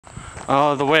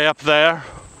the way up there.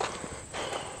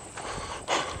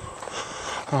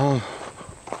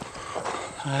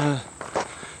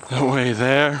 The way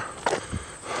there.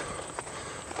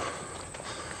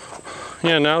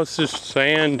 Yeah, now it's just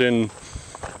sand and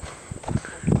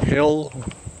hill.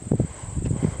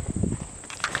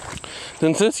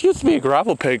 Since this used to be a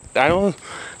gravel pit, I don't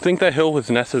think that hill was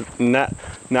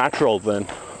natural then.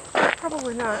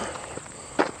 Probably not.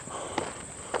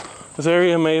 This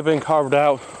area may have been carved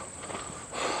out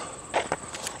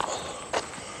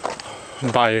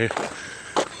by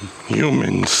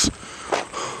humans.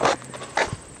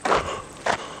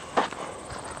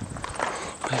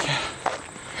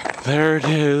 There it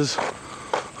is.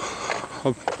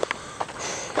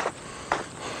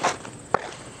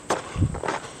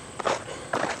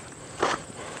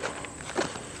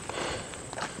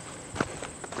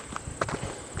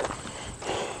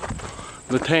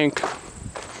 The tank.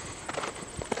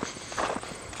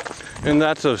 And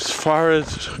that's as far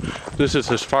as, this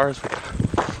is as far as,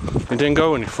 it didn't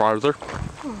go any farther.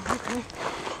 Oh, okay.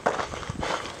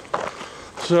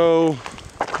 So,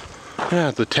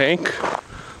 yeah, the tank,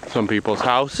 some people's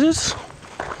houses,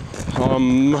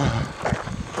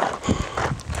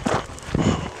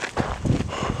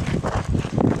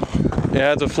 it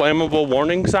has a flammable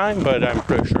warning sign, but I'm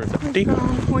pretty sure it's empty.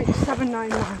 0.79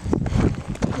 miles.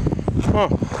 Huh.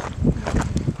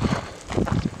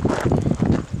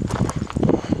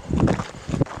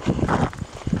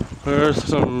 There's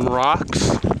some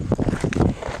rocks.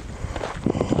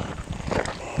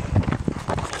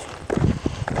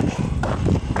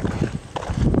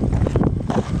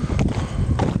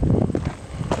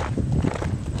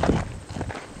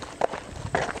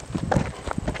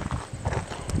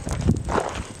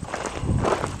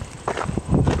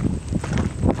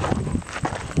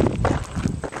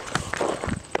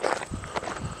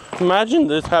 Imagine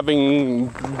this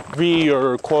having be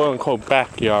your quote-unquote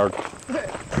backyard.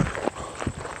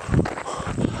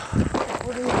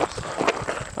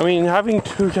 I mean, having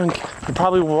two young kids, you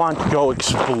probably want to go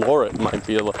explore it, might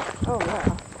be a little. Oh,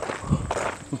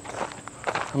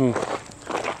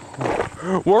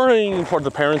 yeah. Worrying for the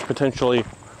parents, potentially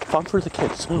fun for the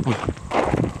kids.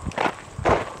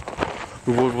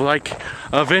 We would like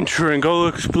a venture and go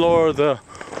explore the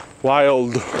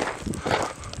wild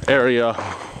area.